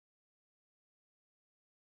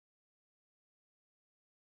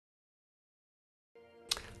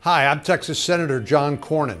Hi, I'm Texas Senator John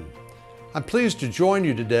Cornyn. I'm pleased to join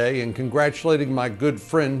you today in congratulating my good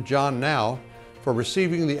friend John Now for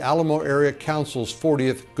receiving the Alamo Area Council's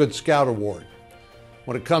 40th Good Scout Award.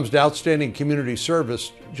 When it comes to outstanding community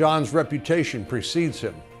service, John's reputation precedes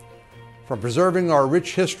him. From preserving our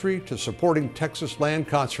rich history to supporting Texas land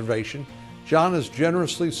conservation, John has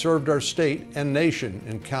generously served our state and nation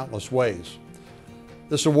in countless ways.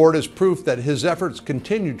 This award is proof that his efforts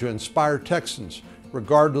continue to inspire Texans,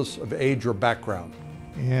 regardless of age or background.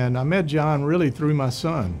 And I met John really through my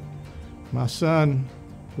son. My son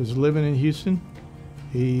was living in Houston.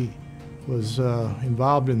 He was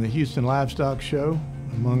involved in the Houston Livestock Show,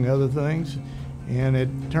 among other things. And it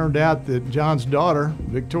turned out that John's daughter,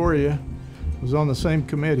 Victoria, was on the same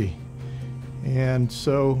committee. And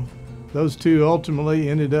so those two ultimately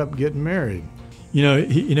ended up getting married.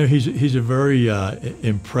 He's a very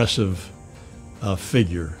impressive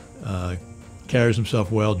figure. Carries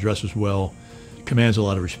himself well, dresses well, commands a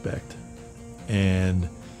lot of respect. And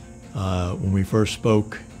when we first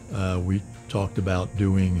spoke, we talked about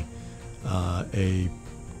doing a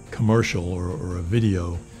commercial or a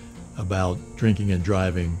video about drinking and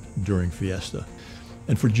driving during Fiesta.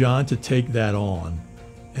 And for John to take that on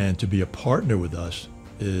and to be a partner with us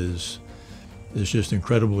is just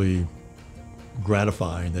incredibly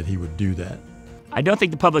gratifying that he would do that. I don't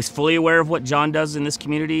think the public's fully aware of what John does in this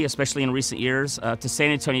community, especially in recent years. To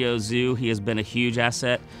San Antonio Zoo, he has been a huge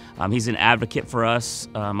asset. He's an advocate for us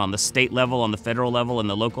on the state level, on the federal level, and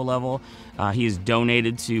the local level. He has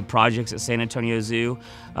donated to projects at San Antonio Zoo.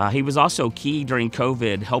 He was also key during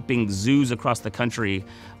COVID, helping zoos across the country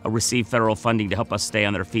receive federal funding to help us stay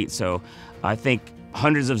on their feet. So I think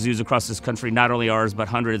hundreds of zoos across this country, not only ours, but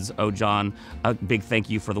hundreds, owe John a big thank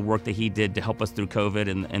you for the work that he did to help us through COVID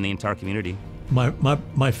and the entire community.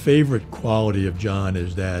 My favorite quality of John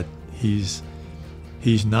is that he's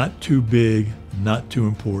not too big, not too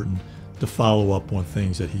important to follow up on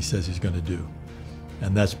things that he says he's going to do.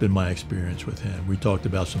 And that's been my experience with him. We talked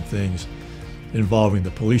about some things involving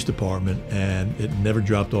the police department, and it never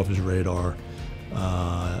dropped off his radar.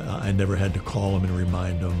 I never had to call him and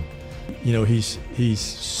remind him. You know, he's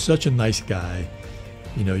such a nice guy.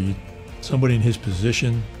 You know, somebody in his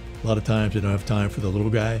position, a lot of times they don't have time for the little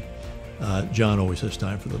guy. John always has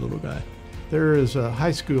time for the little guy. There is a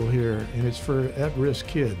high school here, and it's for at-risk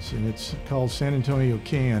kids, and it's called San Antonio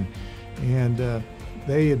Can. And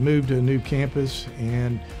they had moved to a new campus,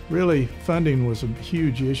 and really funding was a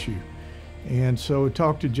huge issue. And so I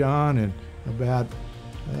talked to John about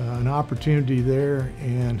an opportunity there,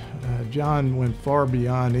 and John went far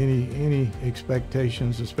beyond any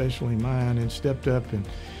expectations, especially mine, and stepped up and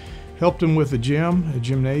helped him with a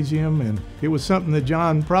gymnasium, and it was something that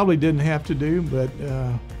John probably didn't have to do, but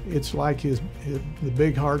it's like the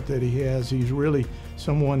big heart that he has. He's really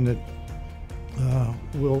someone that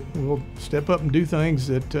will step up and do things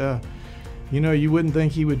that you wouldn't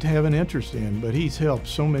think he would have an interest in, but he's helped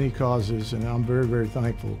so many causes, and I'm very, very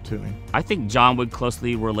thankful to him. I think John would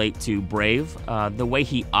closely relate to Brave. The way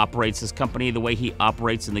he operates his company, the way he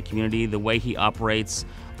operates in the community, the way he operates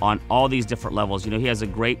on all these different levels. You know, he has a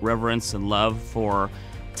great reverence and love for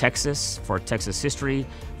Texas history,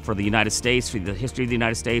 for the United States, for the history of the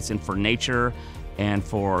United States, and for nature, and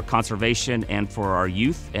for conservation, and for our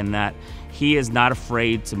youth, and that he is not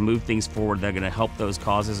afraid to move things forward that are going to help those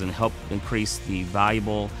causes and help increase the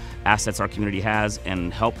valuable assets our community has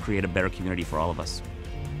and help create a better community for all of us.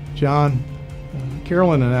 John,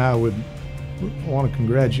 Carolyn and I would want to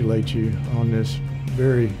congratulate you on this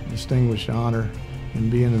very distinguished honor and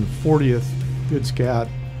being the 40th Good Scout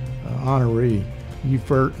honoree. You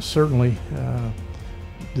certainly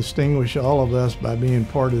distinguish all of us by being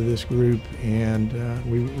part of this group, and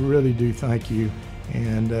we really do thank you.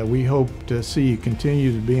 And we hope to see you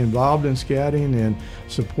continue to be involved in scouting and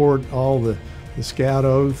support all the Scout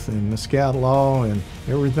Oath and the Scout Law and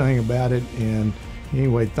everything about it. And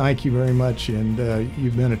anyway, thank you very much, and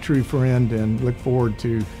you've been a true friend, and look forward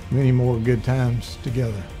to many more good times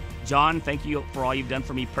together. John, thank you for all you've done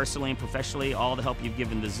for me personally and professionally, all the help you've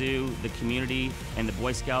given the zoo, the community, and the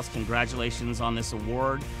Boy Scouts. Congratulations on this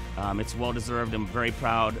award. It's well-deserved. I'm very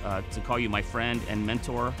proud to call you my friend and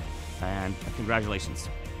mentor, and congratulations.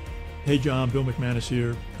 Hey John, Bill McManus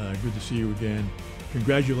here. Good to see you again.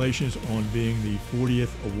 Congratulations on being the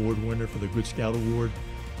 40th award winner for the Good Scout Award.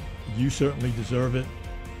 You certainly deserve it.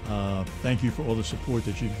 Thank you for all the support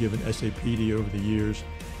that you've given SAPD over the years,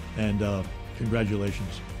 and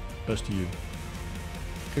congratulations. Best to you.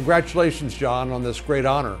 Congratulations, John, on this great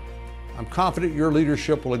honor. I'm confident your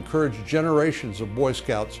leadership will encourage generations of Boy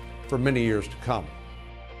Scouts for many years to come.